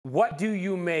What do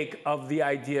you make of the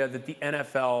idea that the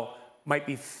NFL might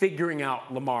be figuring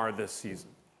out Lamar this season?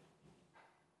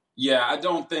 Yeah, I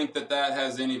don't think that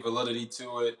has any validity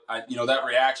to it. That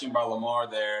reaction by Lamar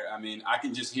there, I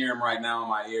can just hear him right now in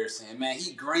my ear saying, man,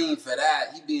 he green for that.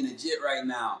 He being legit right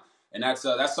now. And that's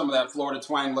some of that Florida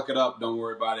twang. Look it up. Don't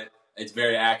worry about it. It's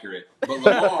very accurate. But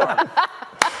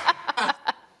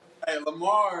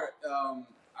Lamar,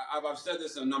 I've said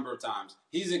this a number of times.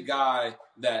 He's a guy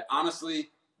that, honestly,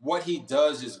 what he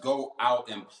does is go out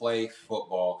and play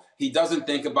football. He doesn't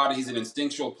think about it. He's an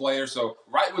instinctual player. So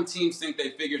right when teams think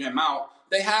they figured him out,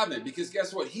 they haven't. Because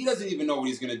guess what? He doesn't even know what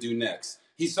he's going to do next.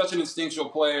 He's such an instinctual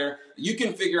player. You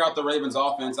can figure out the Ravens'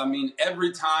 offense.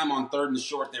 Every time on 3rd and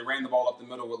short, they ran the ball up the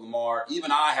middle with Lamar.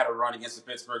 Even I had a run against the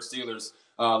Pittsburgh Steelers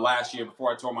last year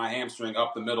before I tore my hamstring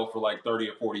up the middle for like 30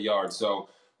 or 40 yards. So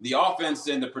the offense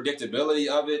and the predictability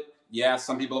of it, yeah,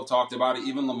 some people have talked about it.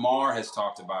 Even Lamar has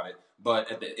talked about it.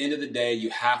 But at the end of the day, you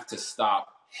have to stop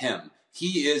him.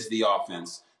 He is the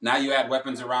offense. Now you add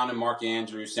weapons around him, Mark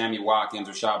Andrews, Sammy Watkins,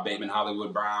 Rashad Bateman,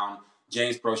 Hollywood Brown,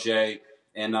 James Prochet,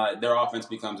 and their offense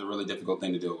becomes a really difficult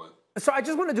thing to deal with. So I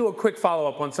just want to do a quick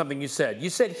follow-up on something you said. You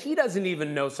said he doesn't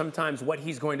even know sometimes what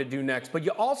he's going to do next, but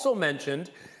you also mentioned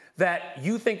that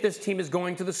you think this team is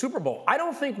going to the Super Bowl. I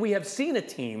don't think we have seen a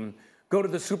team go to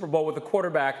the Super Bowl with a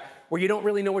quarterback where you don't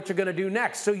really know what you're going to do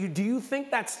next. So do you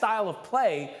think that style of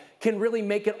play can really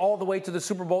make it all the way to the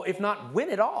Super Bowl, if not win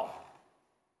it all?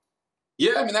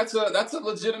 Yeah, that's a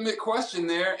legitimate question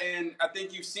there, and I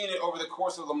think you've seen it over the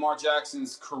course of Lamar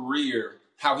Jackson's career,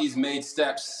 how he's made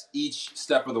steps each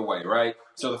step of the way, right?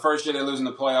 So the first year they lose in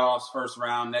the playoffs, first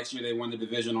round. Next year they win the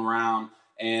divisional round,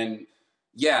 and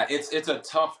yeah, it's a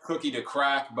tough cookie to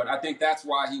crack, but I think that's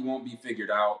why he won't be figured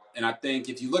out. And I think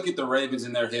if you look at the Ravens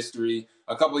in their history,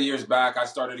 a couple of years back, I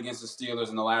started against the Steelers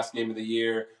in the last game of the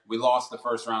year. We lost the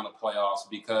first round of playoffs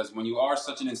because when you are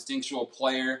such an instinctual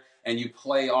player and you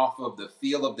play off of the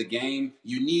feel of the game,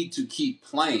 you need to keep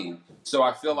playing. So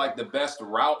I feel like the best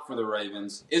route for the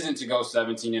Ravens isn't to go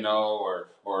 17-0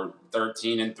 or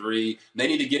 13-3. They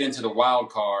need to get into the wild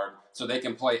card so they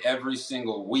can play every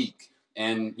single week.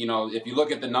 And, if you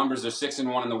look at the numbers, they're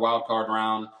 6-1 in the wild card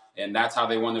round, and that's how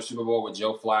they won their Super Bowl with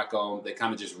Joe Flacco. They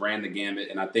kind of just ran the gambit,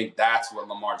 and I think that's what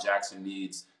Lamar Jackson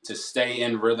needs to stay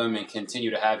in rhythm and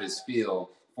continue to have his feel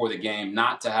for the game,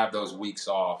 not to have those weeks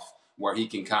off where he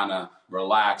can kind of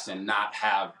relax and not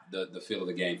have the feel of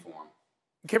the game for him.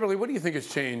 Kimberly, what do you think has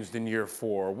changed in year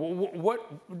 4? What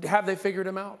have they figured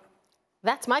him out?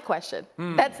 That's my question.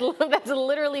 That's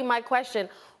literally my question.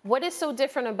 What is so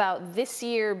different about this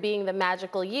year being the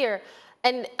magical year?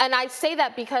 And I say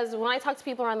that because when I talk to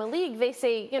people around the league, they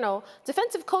say,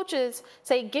 defensive coaches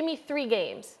say, give me 3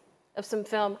 games of some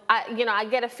film. I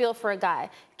get a feel for a guy.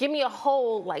 Give me a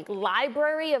whole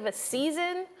library of a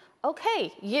season.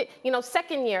 Okay,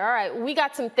 second year, all right, we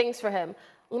got some things for him.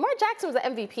 Lamar Jackson was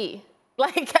an MVP.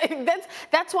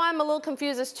 That's why I'm a little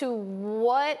confused as to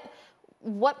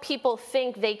what people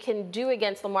think they can do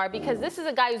against Lamar, because this is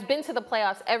a guy who's been to the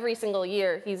playoffs every single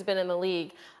year he's been in the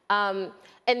league. And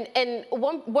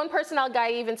one personnel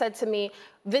guy even said to me,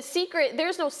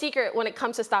 there's no secret when it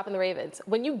comes to stopping the Ravens.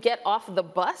 When you get off the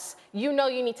bus, you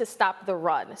need to stop the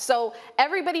run. So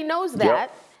everybody knows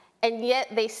that, and yet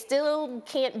they still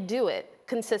can't do it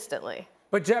consistently.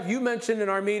 But, Jeff, you mentioned in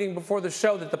our meeting before the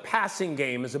show that the passing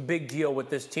game is a big deal with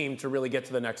this team to really get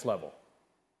to the next level.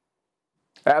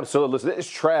 Absolutely. Listen, it's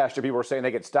trash that people are saying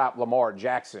they could stop Lamar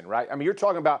Jackson, right? You're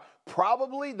talking about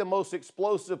probably the most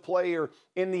explosive player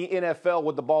in the NFL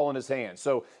with the ball in his hand.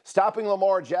 So stopping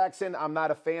Lamar Jackson, I'm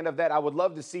not a fan of that. I would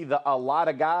love to see a lot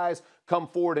of guys come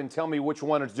forward and tell me which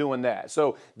one is doing that.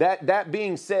 So that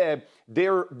being said,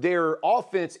 their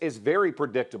offense is very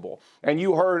predictable. And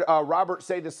you heard Robert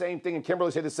say the same thing and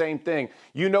Kimberly say the same thing.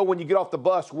 When you get off the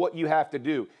bus what you have to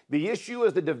do. The issue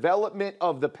is the development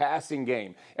of the passing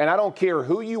game. And I don't care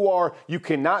who you are, you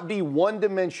cannot be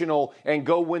one-dimensional and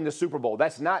go win the Super Bowl.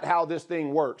 That's not how this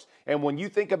thing works. And when you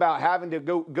think about having to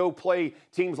go play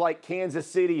teams like Kansas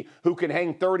City who can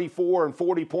hang 34 and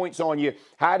 40 points on you,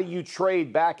 how do you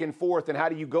trade back and forth and how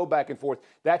do you go back and forth?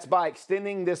 That's by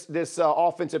extending this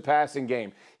offensive passing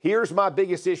game. Here's my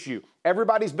biggest issue.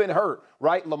 Everybody's been hurt,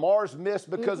 right? Lamar's missed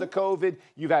because of COVID.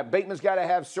 You've had Bateman's got to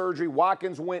have surgery.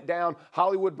 Watkins went down.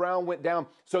 Hollywood Brown went down.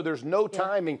 So there's no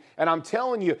timing. And I'm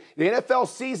telling you, the NFL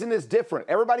season is different.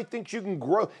 Everybody thinks you can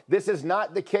grow. This is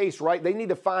not the case, right? They need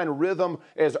to find rhythm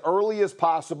as early as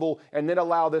possible and then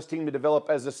allow this team to develop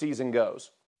as the season goes.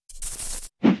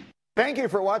 Thank you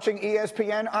for watching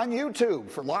ESPN on YouTube.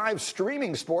 For live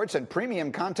streaming sports and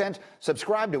premium content,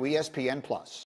 subscribe to ESPN+.